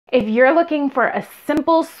If you're looking for a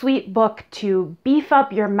simple, sweet book to beef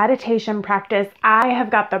up your meditation practice, I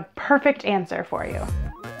have got the perfect answer for you.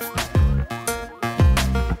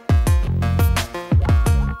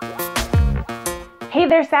 Hey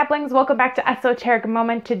there, saplings. Welcome back to Esoteric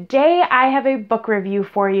Moment. Today I have a book review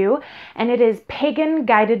for you, and it is Pagan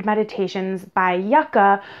Guided Meditations by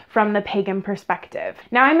Yucca from the Pagan perspective.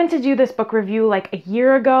 Now, I meant to do this book review like a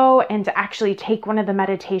year ago and to actually take one of the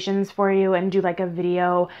meditations for you and do like a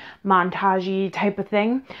video montage-y type of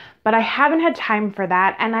thing, but I haven't had time for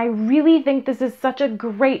that, and I really think this is such a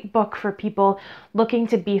great book for people looking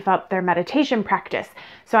to beef up their meditation practice.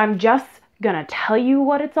 So I'm just gonna tell you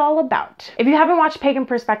what it's all about. If you haven't watched Pagan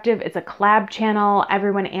Perspective, it's a collab channel.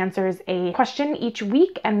 Everyone answers a question each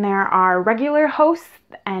week, and there are regular hosts,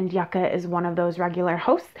 and Yucca is one of those regular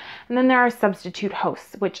hosts. And then there are substitute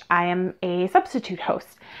hosts, which I am a substitute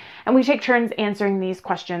host. And we take turns answering these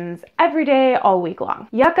questions every day, all week long.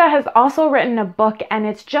 Yucca has also written a book, and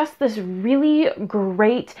it's just this really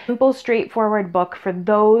great, simple, straightforward book for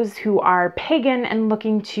those who are pagan and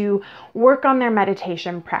looking to work on their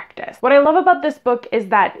meditation practice. What I love about this book is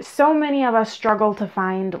that so many of us struggle to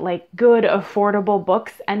find like good, affordable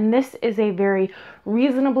books, and this is a very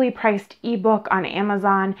reasonably priced ebook on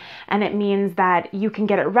Amazon, and it means that you can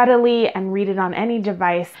get it readily and read it on any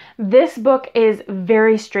device. This book is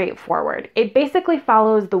very straightforward. It basically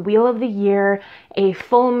follows the wheel of the year, a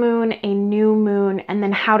full moon, a new moon, and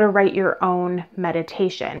then how to write your own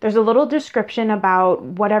meditation. There's a little description about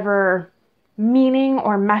whatever meaning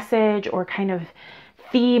or message or kind of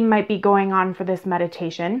theme might be going on for this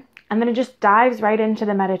meditation. And then it just dives right into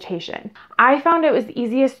the meditation. I found it was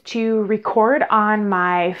easiest to record on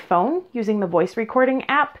my phone using the voice recording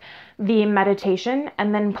app, the meditation,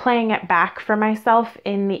 and then playing it back for myself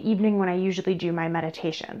in the evening when I usually do my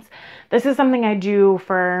meditations. This is something I do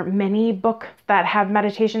for many books that have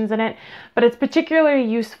meditations in it, but it's particularly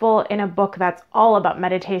useful in a book that's all about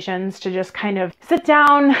meditations to just kind of sit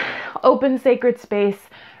down, open sacred space,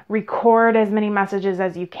 record as many messages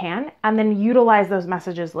as you can, and then utilize those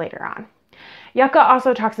messages later on. Yucca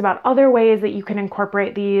also talks about other ways that you can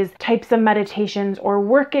incorporate these types of meditations or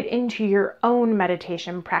work it into your own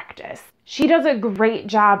meditation practice. She does a great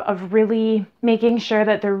job of really making sure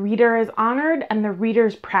that the reader is honored and the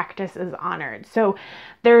reader's practice is honored. So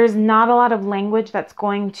there's not a lot of language that's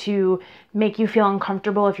going to make you feel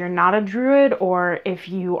uncomfortable if you're not a druid, or if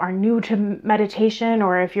you are new to meditation,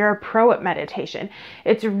 or if you're a pro at meditation.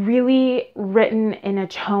 It's really written in a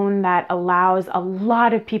tone that allows a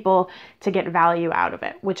lot of people to get value out of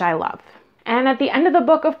it, which I love. And at the end of the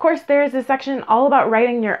book, of course, there is a section all about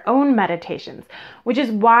writing your own meditations, which is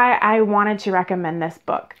why I wanted to recommend this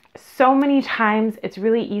book. So many times it's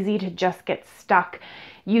really easy to just get stuck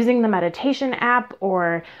using the meditation app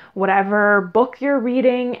or whatever book you're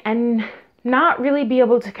reading and not really be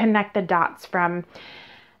able to connect the dots from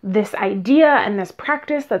this idea and this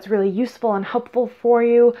practice that's really useful and helpful for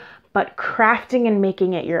you, but crafting and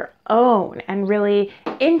making it your own and really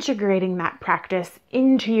integrating that practice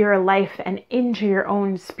into your life and into your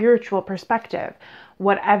own spiritual perspective,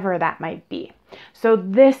 whatever that might be. So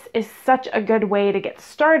this is such a good way to get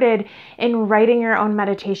started in writing your own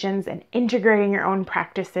meditations and integrating your own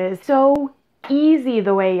practices. So easy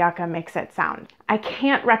the way Yucca makes it sound. I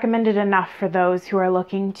can't recommend it enough for those who are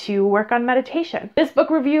looking to work on meditation. This book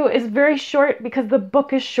review is very short because the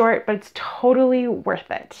book is short, but it's totally worth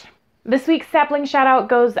it. This week's sapling shout out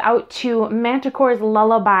goes out to Manticore's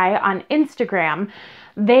Lullaby on Instagram.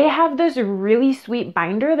 They have this really sweet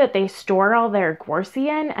binder that they store all their Gorsey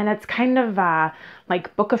in, and it's kind of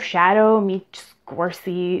like Book of Shadow meets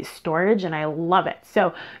Gorsey storage, and I love it.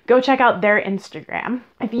 So go check out their Instagram.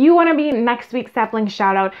 If you want to be next week's sapling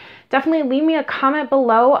shout out, definitely leave me a comment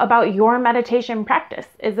below about your meditation practice.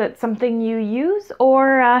 Is it something you use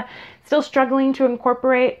or still struggling to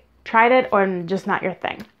incorporate? Tried it or just not your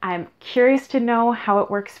thing? I'm curious to know how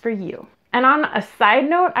it works for you. And on a side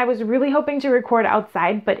note, I was really hoping to record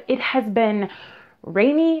outside, but it has been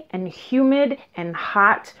rainy and humid and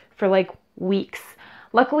hot for like weeks.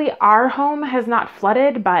 Luckily, our home has not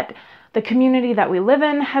flooded, but the community that we live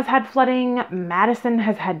in has had flooding. Madison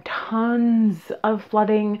has had tons of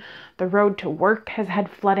flooding. The road to work has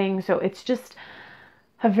had flooding. So it's just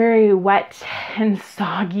a very wet and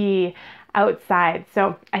soggy outside.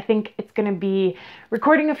 So I think it's going to be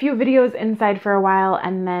recording a few videos inside for a while,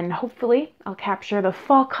 and then hopefully I'll capture the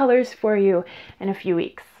fall colors for you in a few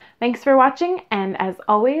weeks. Thanks for watching, and as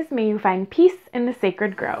always, may you find peace in the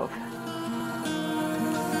sacred grove.